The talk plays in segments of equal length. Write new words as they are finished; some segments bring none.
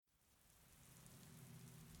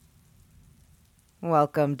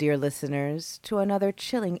Welcome, dear listeners, to another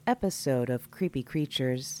chilling episode of Creepy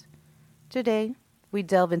Creatures. Today, we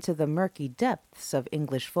delve into the murky depths of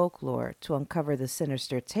English folklore to uncover the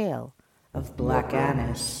sinister tale of Black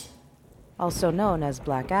Annis. Also known as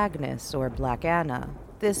Black Agnes or Black Anna,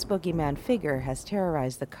 this boogeyman figure has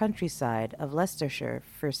terrorized the countryside of Leicestershire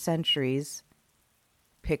for centuries.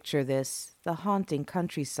 Picture this, the haunting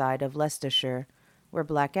countryside of Leicestershire, where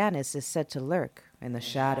Black Annis is said to lurk in the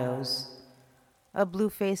shadows. A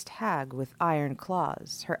blue-faced hag with iron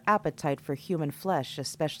claws, her appetite for human flesh,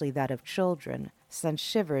 especially that of children, sends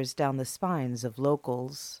shivers down the spines of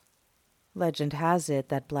locals. Legend has it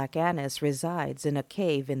that Black Annis resides in a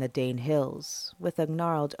cave in the Dane Hills, with a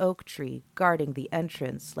gnarled oak tree guarding the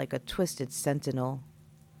entrance like a twisted sentinel.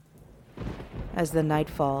 As the night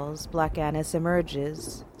falls, Black Annis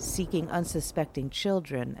emerges, seeking unsuspecting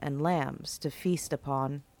children and lambs to feast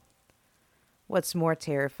upon. What's more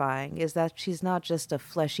terrifying is that she's not just a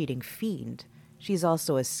flesh-eating fiend, she's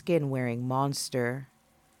also a skin-wearing monster.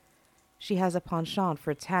 She has a penchant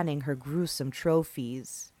for tanning her gruesome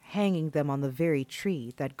trophies, hanging them on the very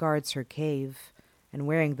tree that guards her cave, and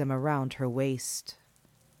wearing them around her waist.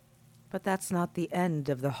 But that's not the end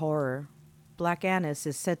of the horror. Black Annis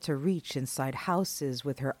is said to reach inside houses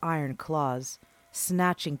with her iron claws,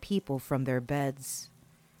 snatching people from their beds.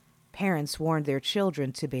 Parents warn their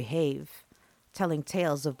children to behave, telling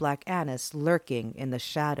tales of Black Annis lurking in the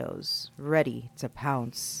shadows, ready to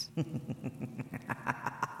pounce.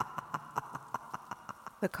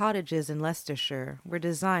 The cottages in Leicestershire were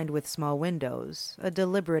designed with small windows, a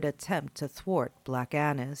deliberate attempt to thwart Black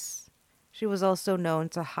Annis. She was also known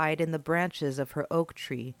to hide in the branches of her oak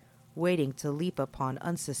tree, waiting to leap upon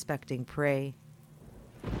unsuspecting prey.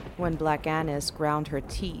 When Black Annis ground her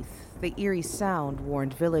teeth, the eerie sound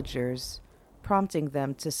warned villagers, prompting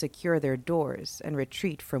them to secure their doors and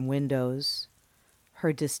retreat from windows.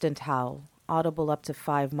 Her distant howl, audible up to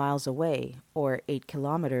 5 miles away, or 8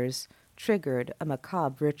 kilometers, triggered a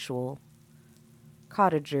macabre ritual.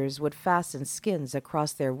 Cottagers would fasten skins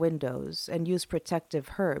across their windows and use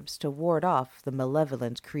protective herbs to ward off the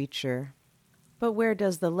malevolent creature. But where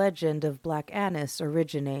does the legend of Black Annis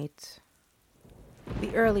originate?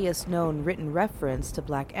 The earliest known written reference to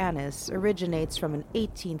Black Annis originates from an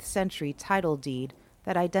 18th century title deed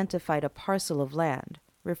that identified a parcel of land,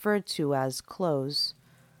 referred to as Close,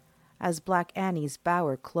 as Black Annie's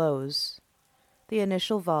Bower Close. The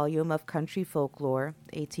initial volume of Country Folklore,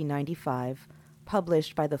 1895,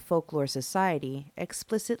 published by the Folklore Society,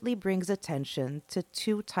 explicitly brings attention to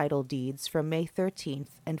 2 title deeds from May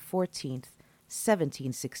 13th and 14th,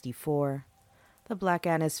 1764. The Black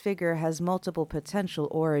Annis figure has multiple potential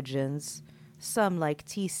origins. Some, like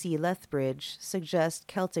T.C. Lethbridge, suggest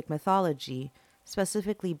Celtic mythology,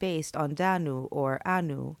 specifically based on Danu or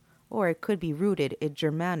Anu, or it could be rooted in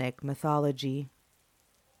Germanic mythology.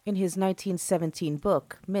 In his 1917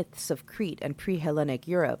 book, Myths of Crete and Pre-Hellenic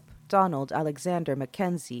Europe, Donald Alexander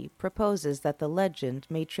Mackenzie proposes that the legend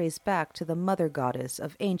may trace back to the mother goddess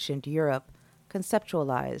of ancient Europe,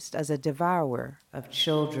 conceptualized as a devourer of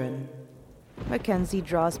children. Mackenzie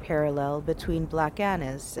draws parallel between Black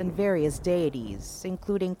Annis and various deities,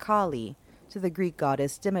 including Kali, to the Greek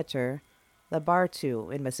goddess Demeter,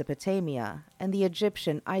 Labartu in Mesopotamia, and the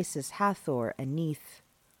Egyptian Isis Hathor and Neith.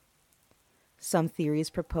 Some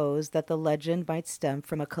theories propose that the legend might stem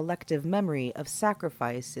from a collective memory of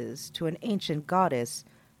sacrifices to an ancient goddess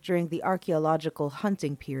during the archaeological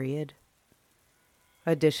hunting period.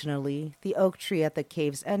 Additionally, the oak tree at the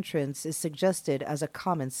cave's entrance is suggested as a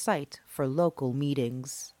common site for local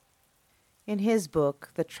meetings. In his book,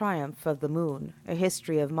 The Triumph of the Moon, A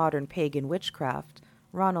History of Modern Pagan Witchcraft,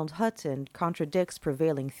 Ronald Hutton contradicts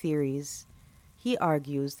prevailing theories. He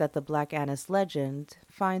argues that the Black Annis legend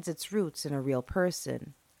finds its roots in a real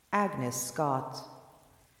person, Agnes Scott.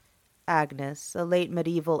 Agnes, a late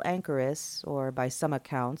medieval anchoress, or by some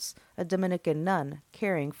accounts, a Dominican nun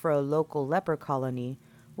caring for a local leper colony,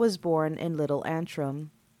 was born in Little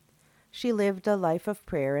Antrim. She lived a life of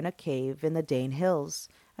prayer in a cave in the Dane Hills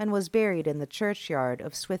and was buried in the churchyard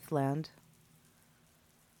of Swithland.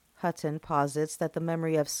 Hutton posits that the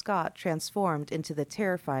memory of Scott transformed into the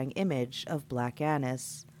terrifying image of Black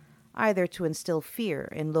Annis, either to instill fear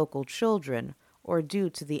in local children or due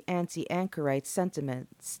to the anti-anchorite sentiment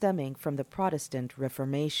stemming from the Protestant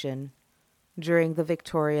Reformation. During the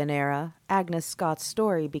Victorian era, Agnes Scott's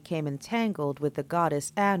story became entangled with the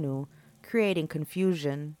goddess Anu, creating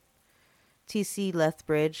confusion. T.C.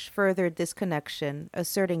 Lethbridge furthered this connection,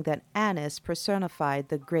 asserting that Annis personified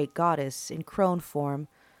the great goddess in crone form,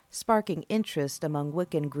 sparking interest among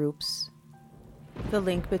Wiccan groups. The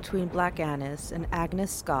link between Black Annis and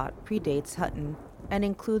Agnes Scott predates Hutton, and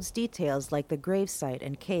includes details like the gravesite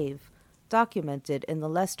and cave, documented in the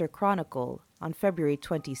Leicester Chronicle on February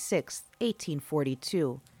 26,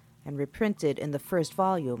 1842, and reprinted in the first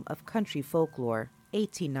volume of Country Folklore,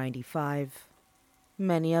 1895.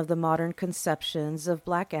 Many of the modern conceptions of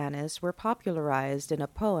Black Annis were popularized in a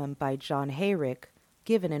poem by John Hayrick,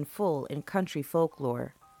 given in full in Country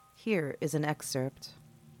Folklore. Here is an excerpt.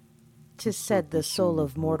 "'Tis said the soul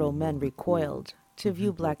of mortal men recoiled to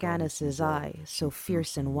view Black Annis's eye, so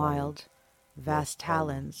fierce and wild. Vast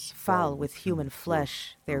talons, foul with human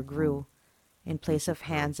flesh, there grew, in place of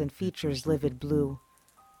hands and features livid blue,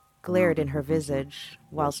 glared in her visage,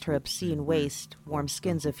 whilst her obscene waist warm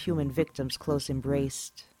skins of human victims close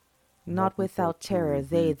embraced. Not without terror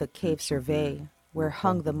they the cave survey, where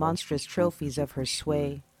hung the monstrous trophies of her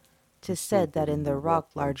sway. 'Tis said that in the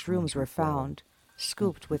rock large rooms were found,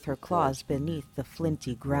 scooped with her claws beneath the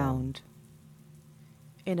flinty ground."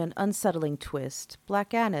 In an unsettling twist,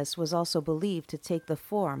 Black Annis was also believed to take the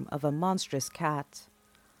form of a monstrous cat.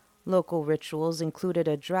 Local rituals included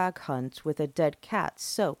a drag hunt with a dead cat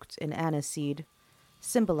soaked in aniseed,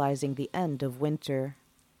 symbolizing the end of winter.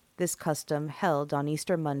 This custom, held on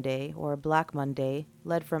Easter Monday or Black Monday,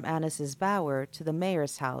 led from Annis's bower to the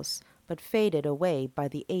mayor's house, but faded away by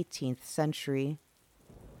the 18th century.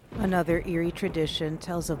 Another eerie tradition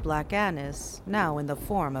tells of Black Annis, now in the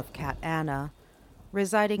form of Cat Anna,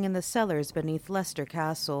 residing in the cellars beneath Leicester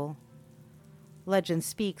Castle. Legend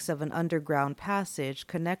speaks of an underground passage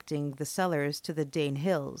connecting the cellars to the Dane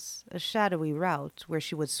Hills, a shadowy route where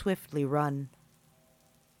she would swiftly run.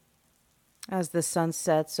 As the sun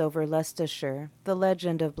sets over Leicestershire, the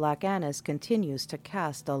legend of Black Annis continues to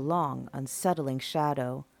cast a long, unsettling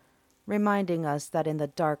shadow, reminding us that in the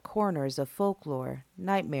dark corners of folklore,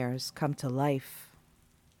 nightmares come to life.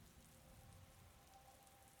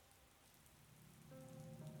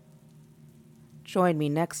 Join me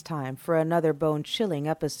next time for another bone-chilling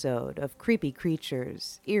episode of Creepy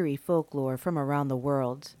Creatures, Eerie Folklore from Around the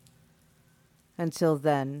World. Until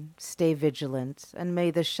then, stay vigilant, and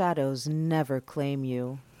may the shadows never claim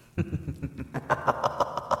you.